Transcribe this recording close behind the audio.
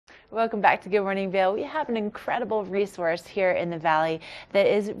Welcome back to Good Morning Vail. We have an incredible resource here in the Valley that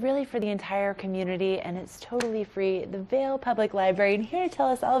is really for the entire community, and it's totally free. The Vail Public Library, and here to tell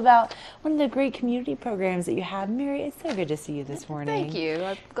us all about one of the great community programs that you have. Mary, it's so good to see you this morning. Thank you.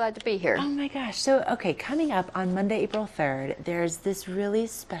 I'm glad to be here. Oh my gosh. So, okay, coming up on Monday, April 3rd, there's this really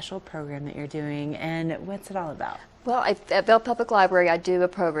special program that you're doing, and what's it all about? Well, at Vail Public Library, I do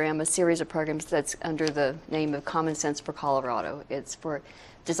a series of programs that's under the name of Common Sense for Colorado. It's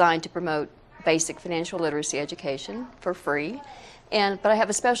designed to promote basic financial literacy education for free. But I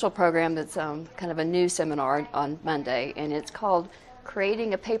have a special program that's kind of a new seminar on Monday, and it's called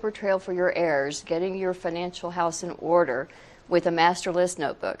Creating a Paper Trail for Your Heirs, Getting Your Financial House in Order with a Master List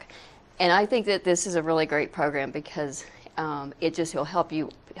Notebook. And I think that this is a really great program because it just will help you.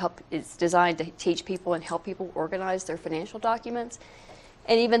 It's designed to teach people and help people organize their financial documents.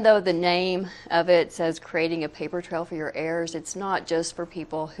 And even though the name of it says Creating a Paper Trail for Your Heirs, it's not just for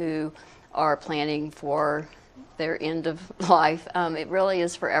people who are planning for their end of life. It really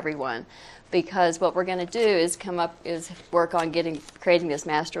is for everyone, because what we're going to do is work on creating this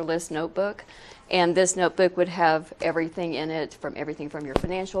master list notebook. And this notebook would have everything in it, from your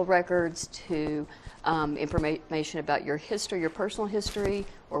financial records to information about your history, your personal history,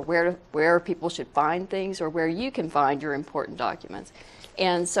 or where people should find things, or where you can find your important documents.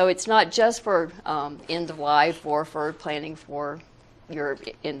 And so it's not just for end of life or for planning for your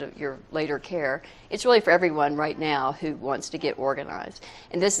later care. It's really for everyone right now who wants to get organized.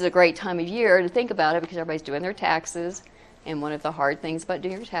 And this is a great time of year to think about it because everybody's doing their taxes. And one of the hard things about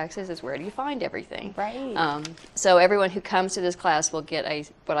doing your taxes is where do you find everything? Right. So everyone who comes to this class will get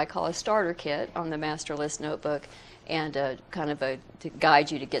what I call a starter kit on the Master List Notebook, and to guide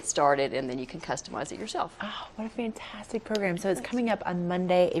you to get started, and then you can customize it yourself. Oh, what a fantastic program. So it's coming up on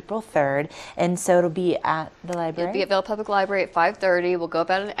Monday, April 3rd, and so it'll be at the library? It'll be at Vail Public Library at 5:30. We'll go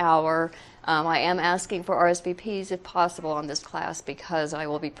about an hour. I am asking for RSVPs if possible on this class because I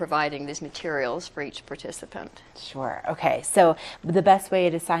will be providing these materials for each participant. Sure. Okay. So the best way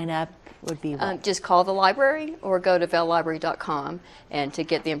to sign up would be what? Just call the library or go to vaillibrary.com and to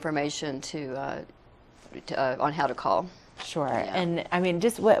get the information on how to call. Sure. Yeah. And I mean,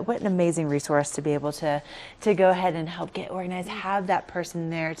 just what an amazing resource to be able to go ahead and help get organized, have that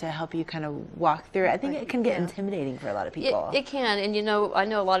person there to help you kind of walk through it. I think it can get intimidating for a lot of people. It can, and I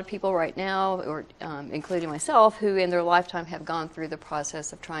know a lot of people right now, or including myself, who in their lifetime have gone through the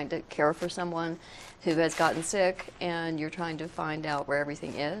process of trying to care for someone who has gotten sick, and you're trying to find out where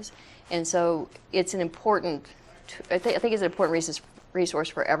everything is. And so it's an important, I think it's an important resource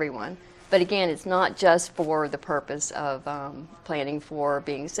for everyone. But again, it's not just for the purpose of planning for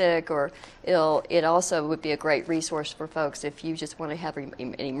being sick or ill. It also would be a great resource for folks if you just want to have an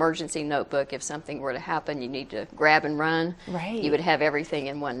emergency notebook. If something were to happen, you need to grab and run. Right. You would have everything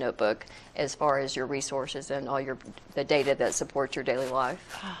in one notebook as far as your resources and all the data that supports your daily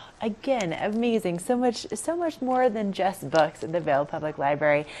life. Again, amazing. So much more than just books at the Vail Public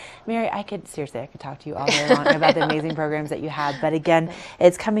Library. Mary, I could talk to you all day long about the amazing programs that you have. But again,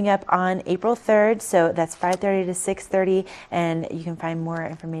 it's coming up on April 3rd, so that's 5:30 to 6:30, and you can find more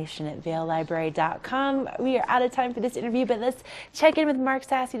information at vaillibrary.com. We are out of time for this interview, but let's check in with Mark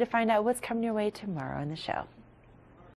Sassy to find out what's coming your way tomorrow on the show.